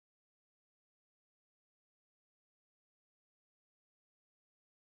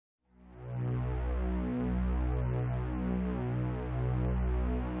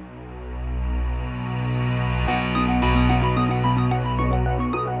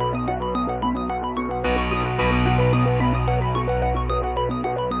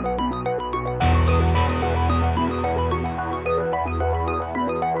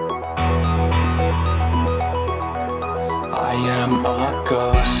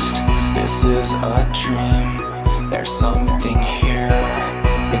This is a dream, there's something here,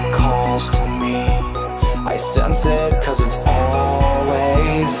 it calls to me. I sense it cause it's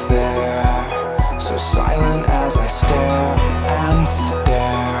always there, so silent as I stare and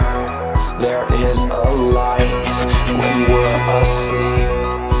stare. There is a light when we're asleep.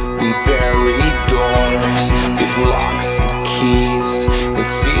 We bury doors with locks and keys, with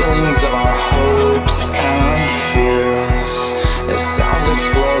feelings of our hopes and fears, as sounds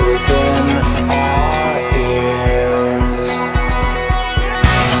explode within our ears.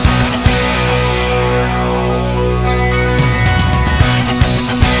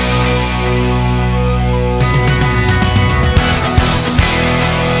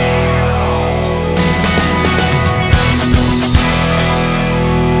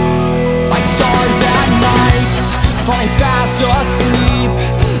 Like stars at night, falling fast asleep,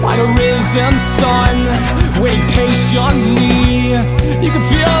 like a risen sun, waiting patiently. You can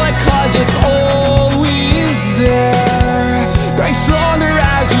feel it cause it's always there, growing stronger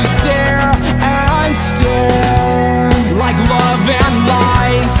as you stare and stare. Like love and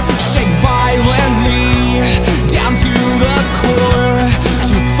lies, shake violently down to the core,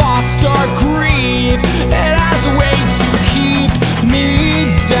 to foster grief. It has a way to keep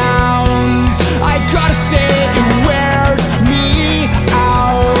me down. I gotta say it wears me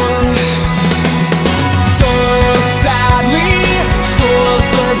out. So sadly, soul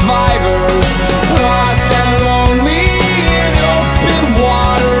survivors, lost and lonely in open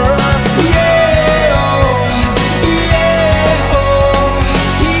water. Yeah, oh, yeah, oh,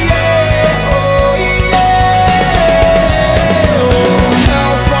 yeah, oh, yeah.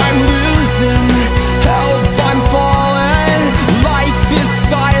 Help, I'm losing, help, I'm falling. Life is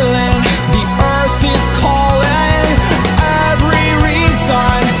silent, the earth is calling. Every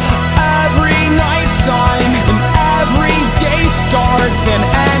reason, every night time, and every day starts and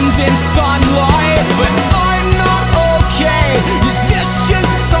ends in sunlight. But I'm not okay, this vicious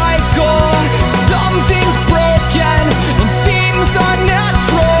cycle. Something's broken and seems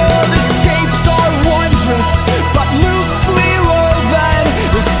unnatural. The shapes are wondrous, but loosely woven.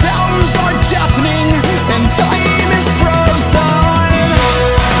 The sounds are deafening and time is frozen.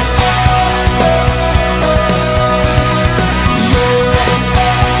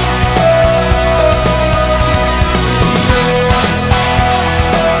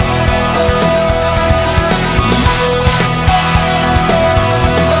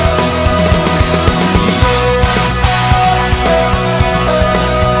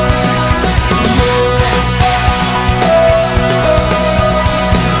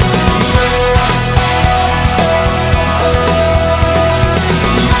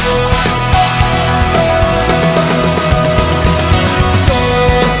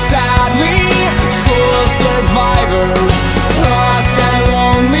 Survivors, lost and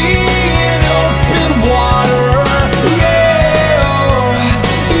lonely in open water. Yeah, oh,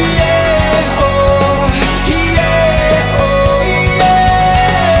 yeah, oh, yeah, oh, yeah.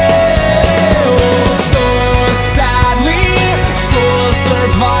 So sadly, soul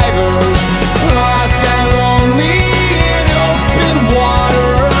survivors,